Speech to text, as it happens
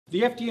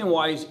The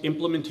FDNY's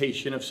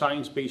implementation of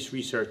science-based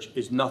research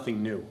is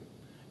nothing new.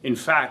 In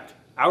fact,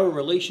 our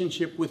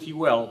relationship with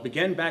UL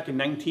began back in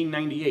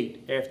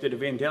 1998 after the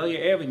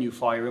Vandalia Avenue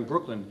fire in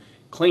Brooklyn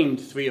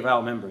claimed 3 of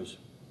our members.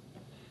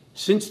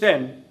 Since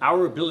then,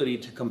 our ability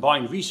to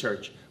combine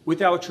research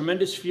with our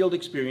tremendous field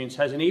experience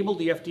has enabled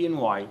the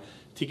FDNY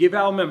to give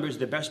our members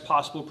the best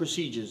possible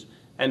procedures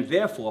and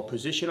therefore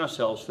position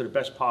ourselves for the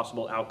best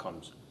possible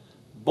outcomes,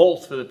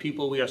 both for the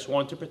people we are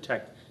sworn to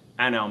protect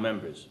and our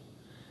members.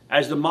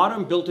 As the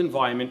modern built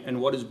environment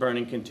and what is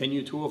burning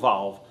continue to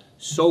evolve,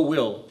 so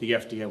will the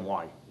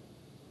FDNY.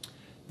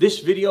 This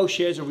video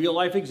shares a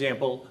real-life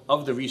example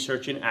of the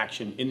research in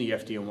action in the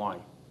FDNY.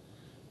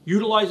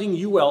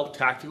 Utilizing UL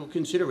tactical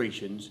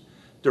considerations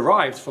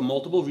derived from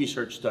multiple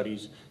research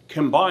studies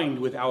combined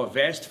with our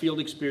vast field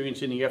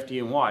experience in the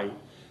FDNY,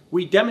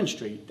 we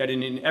demonstrate that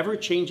in an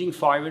ever-changing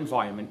fire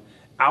environment,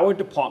 our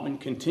department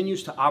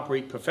continues to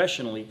operate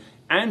professionally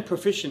and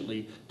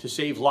proficiently to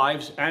save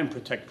lives and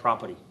protect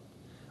property.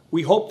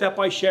 We hope that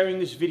by sharing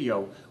this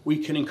video, we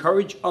can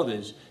encourage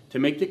others to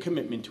make the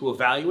commitment to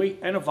evaluate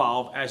and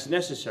evolve as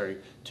necessary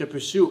to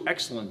pursue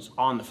excellence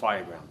on the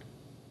fire ground.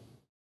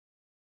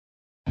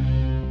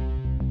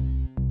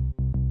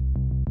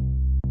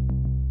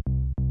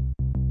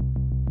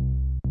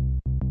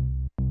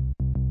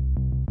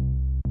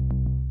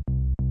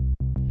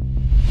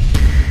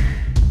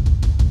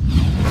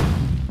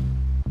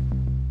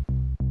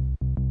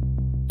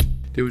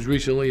 There was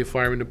recently a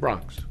fire in the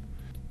Bronx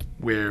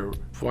where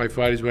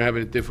firefighters were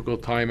having a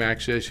difficult time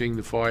accessing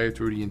the fire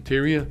through the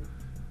interior.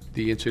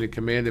 The incident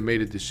commander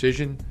made a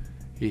decision.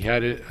 He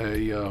had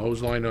a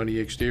hose line on the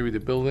exterior of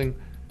the building.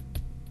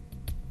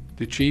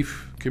 The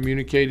chief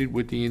communicated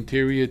with the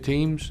interior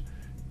teams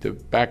to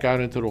back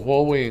out into the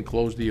hallway and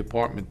close the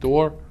apartment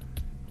door.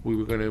 We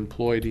were going to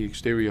employ the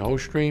exterior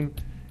hose stream,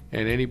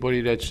 and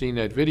anybody that's seen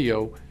that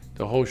video,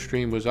 the hose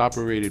stream was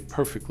operated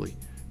perfectly.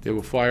 There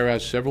were fire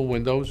out several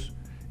windows,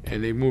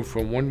 and they moved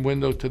from one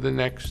window to the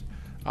next,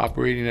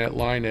 operating that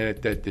line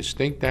at that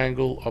distinct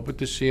angle up at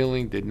the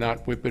ceiling, did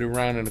not whip it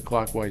around in a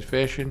clockwise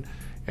fashion,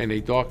 and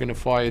they darkened the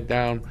fire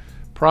down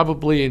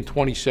probably in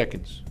 20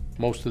 seconds.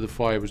 Most of the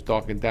fire was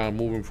darkened down,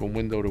 moving from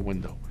window to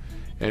window.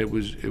 And it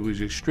was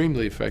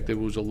extremely effective.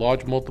 It was a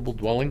large multiple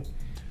dwelling,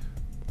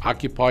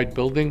 occupied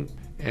building,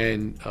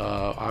 and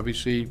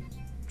obviously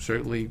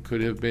certainly could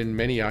have been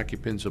many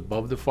occupants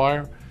above the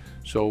fire.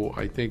 So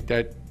I think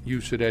that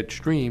use of that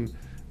stream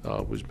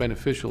was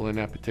beneficial in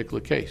that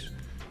particular case.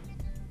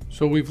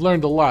 So we've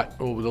learned a lot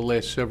over the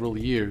last several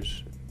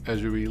years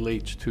as it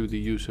relates to the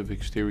use of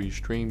exterior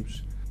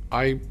streams.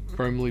 I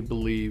firmly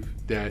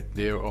believe that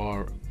there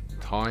are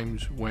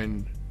times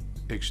when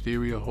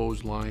exterior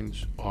hose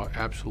lines are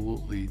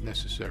absolutely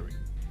necessary.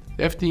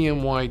 The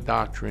FDNY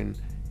doctrine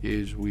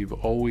is we've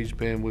always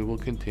been, we will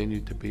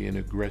continue to be an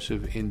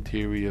aggressive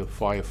interior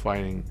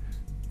firefighting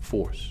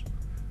force.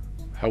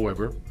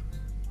 However,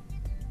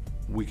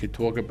 we could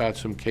talk about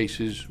some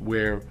cases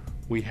where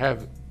we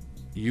have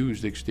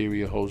used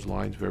exterior hose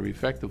lines very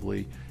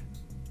effectively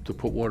to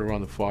put water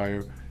on the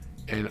fire,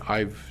 and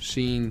I've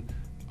seen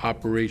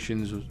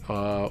operations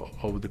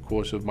over the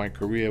course of my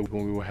career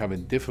when we were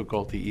having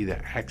difficulty either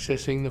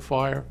accessing the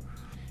fire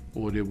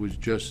or there was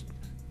just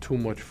too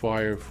much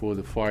fire for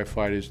the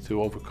firefighters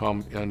to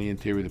overcome on the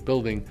interior of the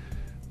building.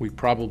 We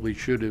probably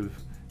should have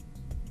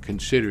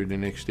considered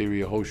an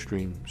exterior hose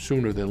stream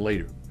sooner than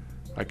later.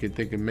 I can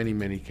think of many,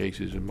 many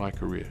cases in my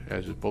career,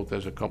 both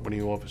as a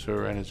company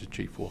officer and as a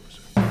chief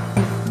officer.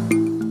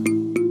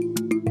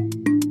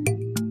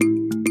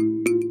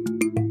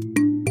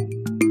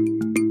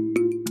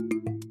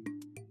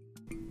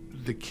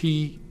 The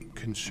key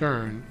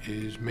concern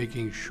is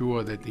making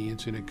sure that the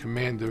incident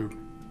commander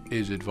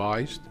is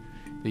advised.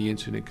 The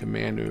incident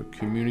commander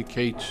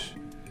communicates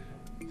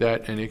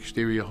that an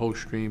exterior hose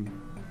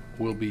stream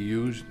will be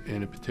used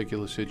in a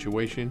particular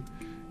situation,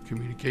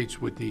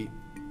 communicates with the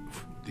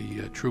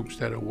troops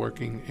that are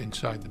working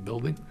inside the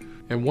building.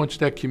 And once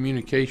that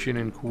communication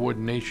and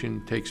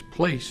coordination takes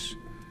place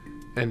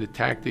and the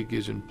tactic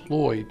is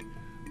employed,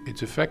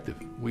 it's effective.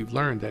 We've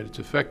learned that it's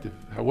effective.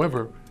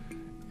 However,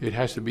 it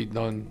has to be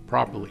done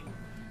properly.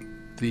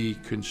 The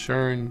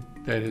concern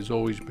that has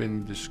always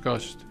been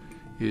discussed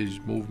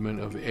is movement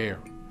of air,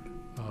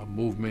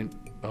 movement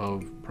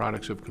of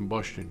products of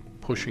combustion,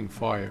 pushing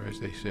fire, as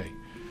they say.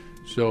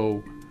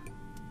 So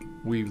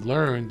we've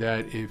learned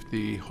that if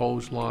the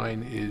hose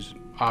line is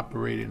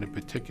operated in a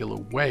particular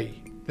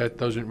way, that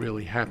doesn't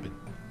really happen.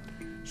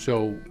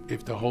 So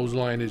if the hose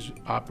line is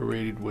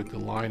operated with the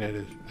line at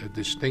a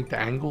distinct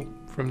angle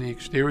from the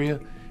exterior,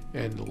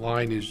 and the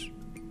line is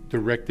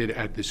directed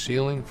at the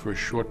ceiling for a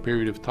short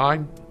period of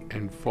time,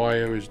 and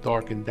fire is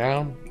darkened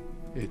down,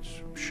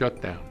 it's shut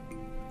down.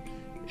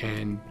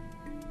 And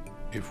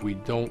if we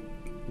don't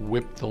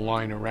whip the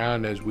line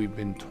around as we've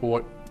been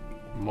taught,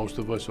 most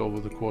of us over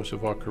the course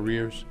of our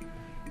careers,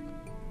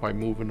 by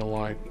moving the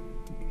line,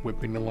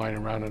 whipping the line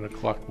around in a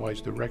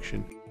clockwise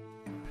direction,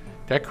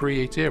 that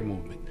creates air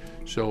movement.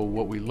 So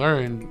what we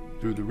learned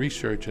through the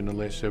research in the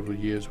last several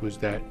years was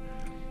that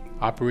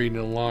operating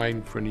a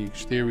line from the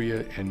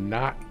exterior and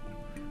not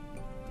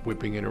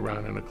whipping it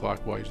around in a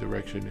clockwise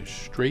direction. A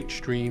straight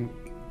stream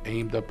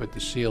aimed up at the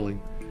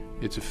ceiling,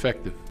 it's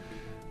effective.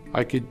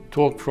 I could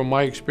talk from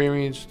my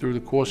experience through the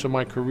course of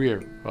my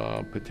career,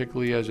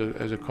 particularly as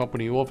a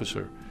company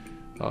officer.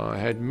 I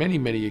had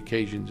many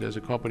occasions as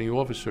a company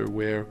officer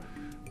where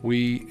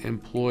we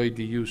employed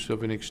the use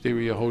of an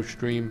exterior hose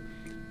stream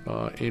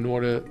in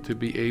order to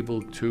be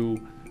able to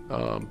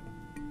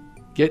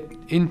get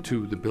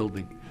into the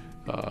building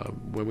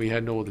when we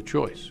had no other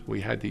choice.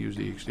 We had to use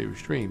the exterior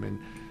stream. And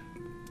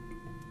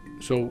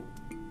so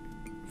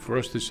for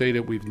us to say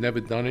that we've never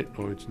done it,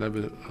 or it's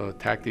never a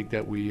tactic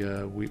that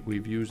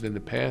we've used in the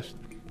past,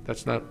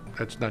 that's not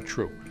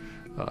true.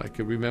 I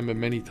can remember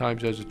many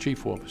times as a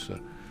chief officer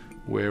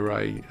where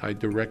I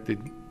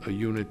directed a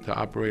unit to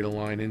operate a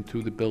line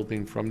into the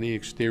building from the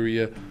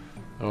exterior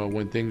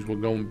when things were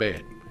going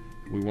bad.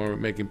 We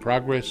weren't making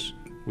progress.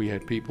 We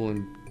had people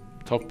in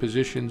tough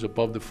positions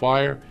above the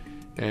fire,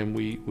 and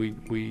we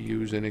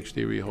used an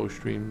exterior hose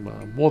stream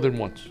more than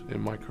once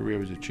in my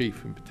career as a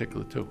chief in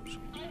particular too. So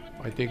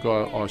I think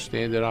our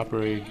standard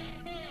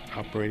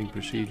operating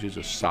procedures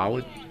are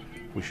solid.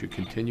 We should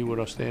continue with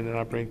our standard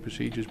operating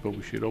procedures, but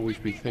we should always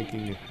be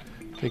thinking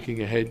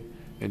ahead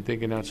and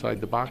thinking outside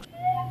the box.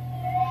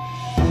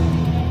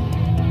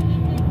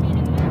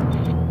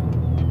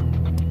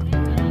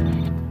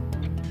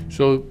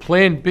 So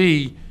Plan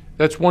B,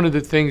 that's one of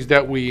the things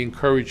that we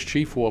encourage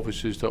chief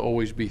officers to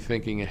always be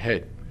thinking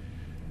ahead.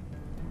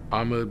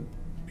 I'm a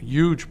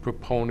huge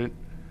proponent,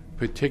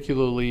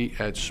 particularly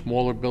at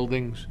smaller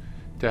buildings,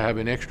 to have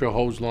an extra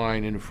hose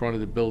line in front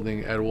of the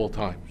building at all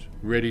times,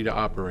 ready to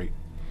operate.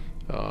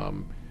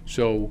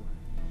 So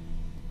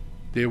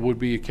there would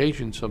be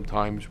occasions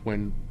sometimes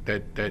when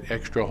that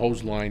extra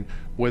hose line,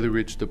 whether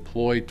it's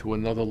deployed to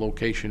another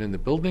location in the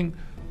building,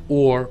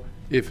 or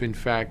if in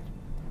fact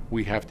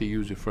we have to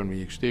use it from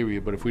the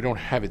exterior. But if we don't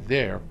have it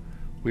there,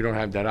 we don't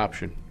have that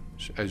option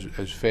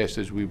as fast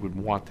as we would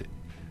want it.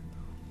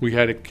 We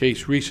had a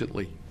case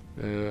recently,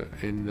 we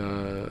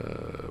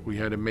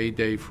had a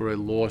mayday for a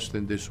lost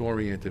and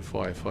disoriented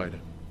firefighter,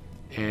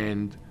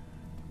 and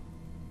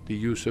the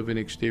use of an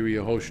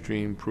exterior hose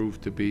stream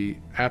proved to be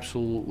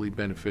absolutely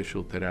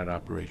beneficial to that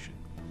operation.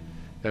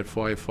 That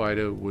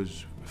firefighter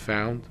was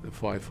found, the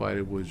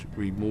firefighter was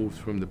removed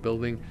from the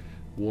building,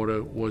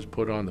 water was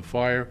put on the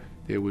fire,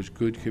 there was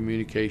good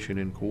communication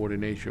and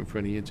coordination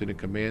from the incident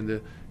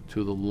commander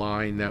to the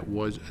line that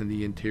was in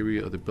the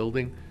interior of the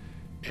building,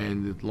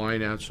 and the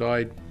line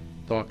outside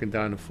darkened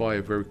down the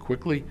fire very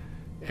quickly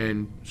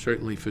and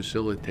certainly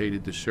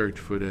facilitated the search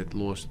for that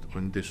lost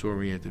and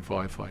disoriented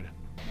firefighter.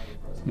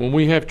 When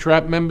we have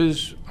trap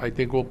members, I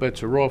think all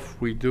bets are off.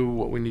 We do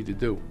what we need to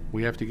do.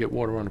 We have to get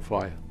water on the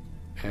fire,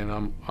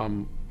 and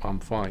I'm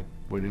fine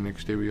with an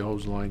exterior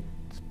hose line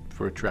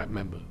for a trap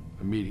member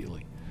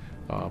immediately.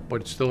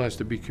 But it still has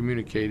to be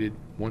communicated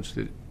once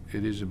it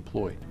is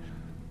employed.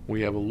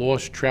 We have a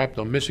lost, trapped,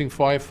 or missing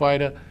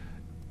firefighter,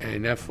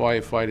 and that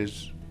firefighter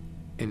is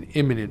in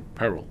imminent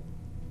peril.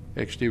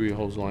 Exterior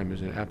hose line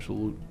is an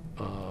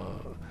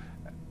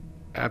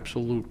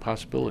absolute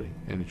possibility,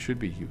 and it should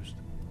be used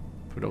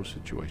for those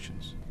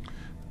situations.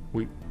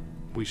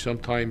 We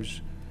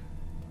sometimes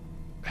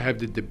have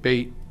the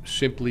debate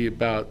simply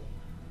about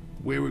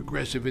we're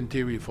aggressive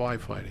interior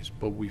firefighters,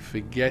 but we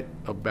forget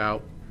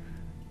about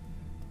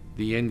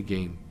the end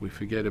game. We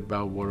forget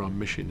about what our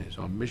mission is.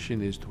 Our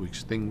mission is to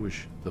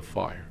extinguish the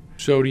fire.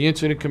 So the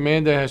incident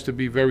commander has to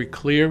be very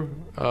clear,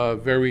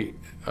 very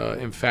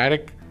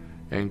emphatic,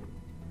 and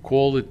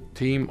call the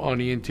team on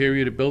the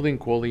interior of the building,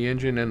 call the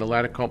engine and the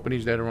ladder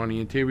companies that are on the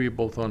interior,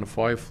 both on the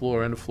fire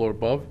floor and the floor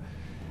above,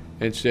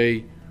 and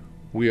say,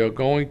 we are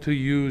going to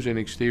use an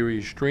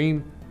exterior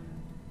stream,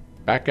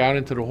 back out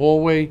into the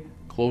hallway,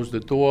 close the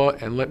door,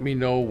 and let me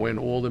know when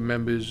all the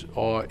members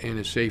are in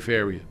a safe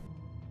area.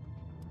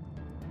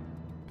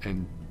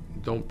 And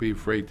don't be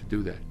afraid to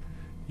do that.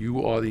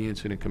 You are the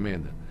incident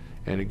commander.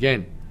 And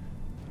again,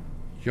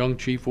 young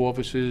chief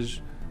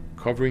officers,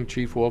 covering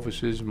chief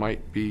officers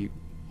might be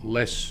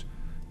less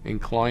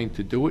inclined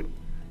to do it,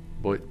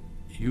 but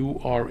you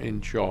are in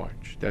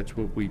charge. That's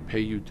what we pay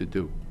you to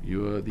do.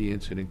 You are the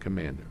incident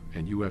commander,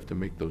 and you have to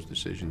make those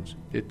decisions.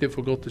 They're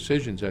difficult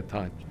decisions at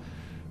times,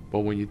 but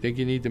when you think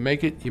you need to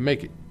make it, you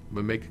make it,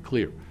 but make it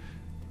clear.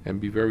 And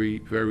be very,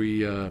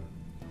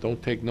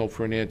 don't take no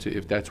for an answer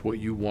if that's what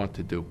you want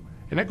to do.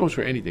 And that goes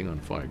for anything on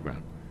the fire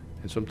ground.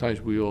 And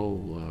sometimes we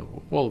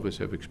all of us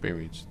have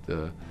experienced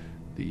the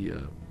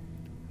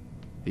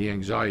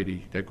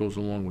anxiety that goes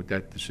along with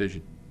that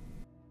decision.